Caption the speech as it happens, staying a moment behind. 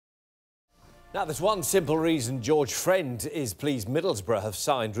Now, there's one simple reason George Friend is pleased Middlesbrough have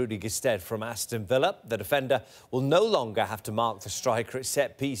signed Rudy Gestede from Aston Villa. The defender will no longer have to mark the striker at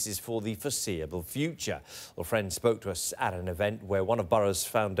set pieces for the foreseeable future. Well, Friend spoke to us at an event where one of Borough's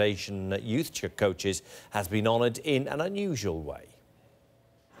Foundation youth coaches has been honoured in an unusual way.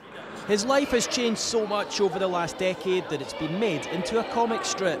 His life has changed so much over the last decade that it's been made into a comic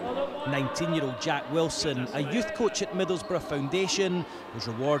strip. 19-year-old Jack Wilson, a youth coach at Middlesbrough Foundation, was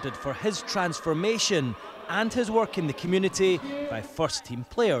rewarded for his transformation and his work in the community by first-team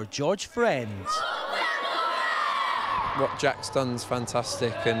player George Friend. What Jack's done is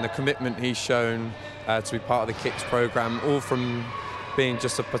fantastic, and the commitment he's shown to be part of the Kicks programme, all from being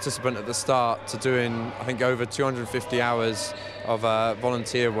just a participant at the start to doing, I think, over 250 hours of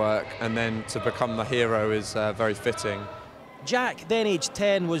volunteer work, and then to become the hero is very fitting. Jack, then aged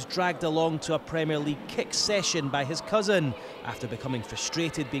 10, was dragged along to a Premier League kick session by his cousin after becoming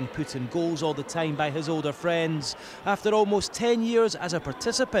frustrated being put in goals all the time by his older friends. After almost 10 years as a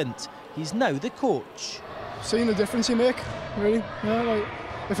participant, he's now the coach. Seeing the difference you make, really. Yeah, like,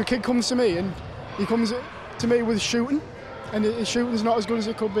 if a kid comes to me and he comes to me with shooting, and his shooting's not as good as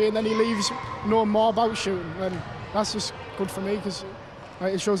it could be, and then he leaves knowing more about shooting, then that's just good for me, because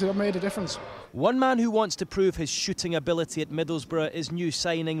it shows that I've made a difference. One man who wants to prove his shooting ability at Middlesbrough is new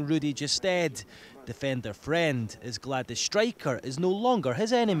signing Rudy Gestede. Defender Friend is glad the striker is no longer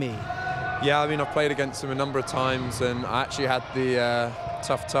his enemy. Yeah, I mean, I've played against him a number of times, and I actually had the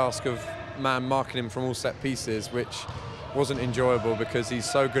tough task of marking him from all set pieces, which wasn't enjoyable because he's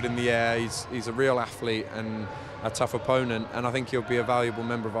so good in the air. He's a real athlete and a tough opponent, and I think he'll be a valuable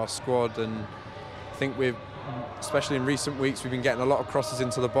member of our squad. And I think we've, especially in recent weeks, we've been getting a lot of crosses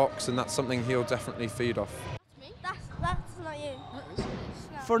into the box, and that's something he'll definitely feed off. That's not you.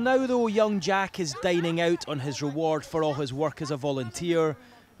 For now, though, young Jack is dining out on his reward for all his work as a volunteer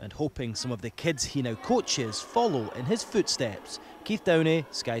and hoping some of the kids he now coaches follow in his footsteps. Keith Downey,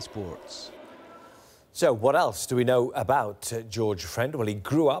 Sky Sports. So what else do we know about George Friend? Well, he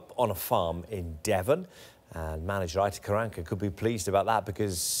grew up on a farm in Devon, and manager Ita Karanka could be pleased about that,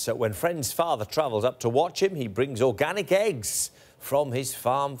 because when Friend's father travels up to watch him, he brings organic eggs from his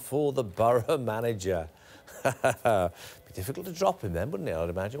farm for the Borough manager. Be difficult to drop him then, wouldn't it, I'd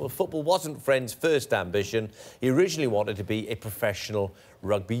imagine? Well, football wasn't Friend's first ambition. He originally wanted to be a professional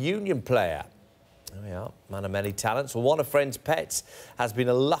rugby union player. There we are, man of many talents. Well, one of Friend's pets has been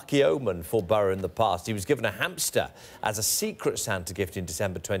a lucky omen for Borough in the past. He was given a hamster as a secret Santa gift in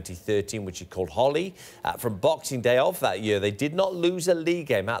December 2013, which he called Holly. From Boxing Day of that year, they did not lose a league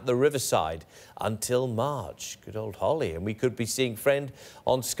game at the Riverside until March. Good old Holly. And we could be seeing Friend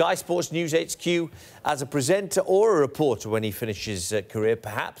on Sky Sports News HQ as a presenter or a reporter when he finishes his career,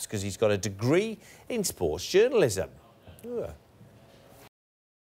 perhaps because he's got a degree in sports journalism. Ooh.